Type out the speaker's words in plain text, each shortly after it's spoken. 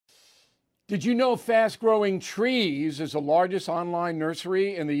Did you know Fast Growing Trees is the largest online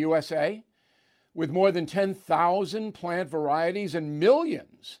nursery in the USA? With more than 10,000 plant varieties and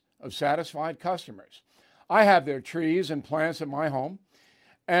millions of satisfied customers. I have their trees and plants at my home,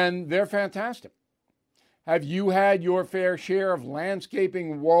 and they're fantastic. Have you had your fair share of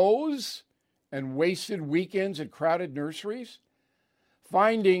landscaping woes and wasted weekends at crowded nurseries?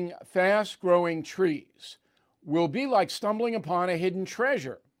 Finding Fast Growing Trees will be like stumbling upon a hidden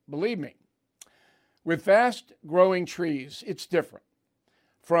treasure, believe me. With Fast Growing Trees, it's different.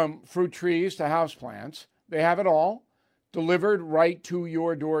 From fruit trees to houseplants, they have it all delivered right to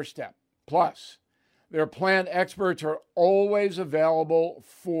your doorstep. Plus, their plant experts are always available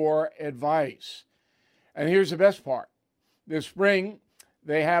for advice. And here's the best part. This spring,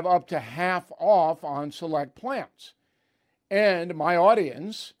 they have up to half off on select plants. And my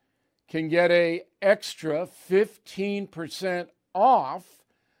audience can get an extra 15% off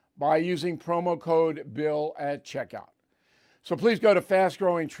by using promo code BILL at checkout. So please go to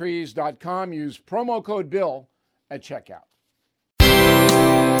fastgrowingtrees.com, use promo code BILL at checkout.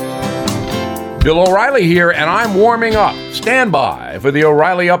 Bill O'Reilly here, and I'm warming up. Stand by for the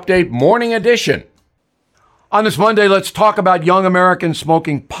O'Reilly Update Morning Edition. On this Monday, let's talk about young Americans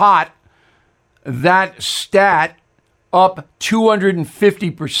smoking pot. That stat up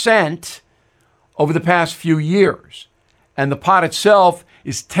 250% over the past few years. And the pot itself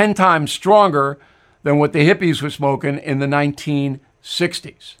is 10 times stronger than what the hippies were smoking in the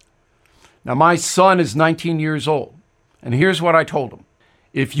 1960s. Now, my son is 19 years old, and here's what I told him.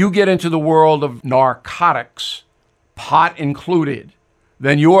 If you get into the world of narcotics, pot included,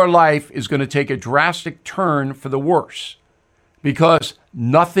 then your life is going to take a drastic turn for the worse, because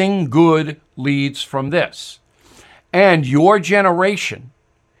nothing good leads from this. And your generation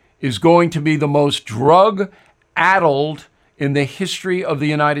is going to be the most drug-addled in the history of the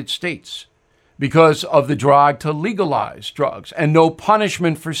United States because of the drive to legalize drugs and no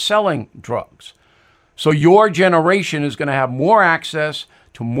punishment for selling drugs. So your generation is going to have more access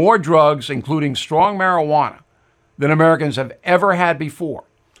to more drugs, including strong marijuana, than Americans have ever had before.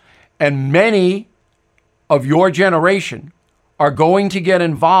 And many of your generation are going to get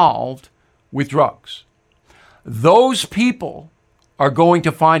involved with drugs. Those people are going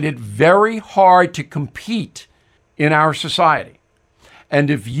to find it very hard to compete in our society. And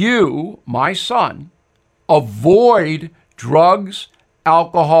if you, my son, avoid drugs,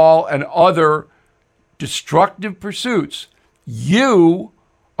 alcohol, and other destructive pursuits, you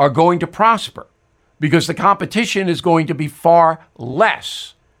are going to prosper because the competition is going to be far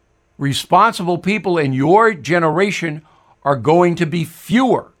less. Responsible people in your generation are going to be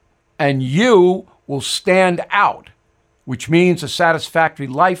fewer, and you will stand out, which means a satisfactory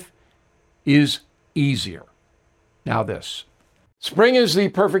life is easier. Now this. Spring is the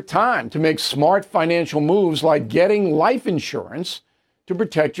perfect time to make smart financial moves like getting life insurance to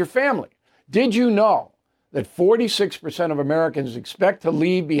protect your family. Did you know that 46% of Americans expect to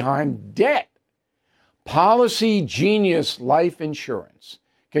leave behind debt? Policy Genius Life Insurance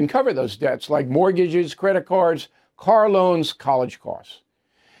can cover those debts like mortgages, credit cards, car loans, college costs.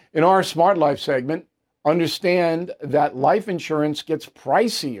 In our Smart Life segment, understand that life insurance gets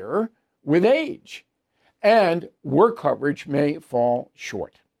pricier with age, and work coverage may fall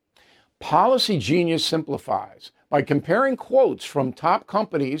short. Policy Genius simplifies by comparing quotes from top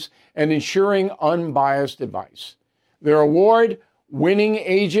companies and ensuring unbiased advice. Their award-winning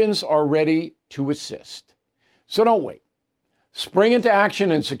agents are ready to assist. So don't wait. Spring into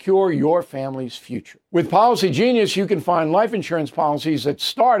action and secure your family's future. With Policy Genius, you can find life insurance policies that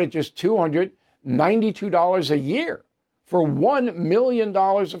start at just $292 a year for $1 million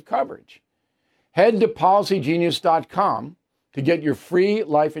of coverage. Head to policygenius.com to get your free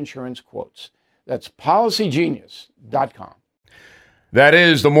life insurance quotes. That's policygenius.com. That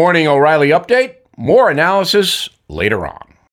is the Morning O'Reilly Update. More analysis later on.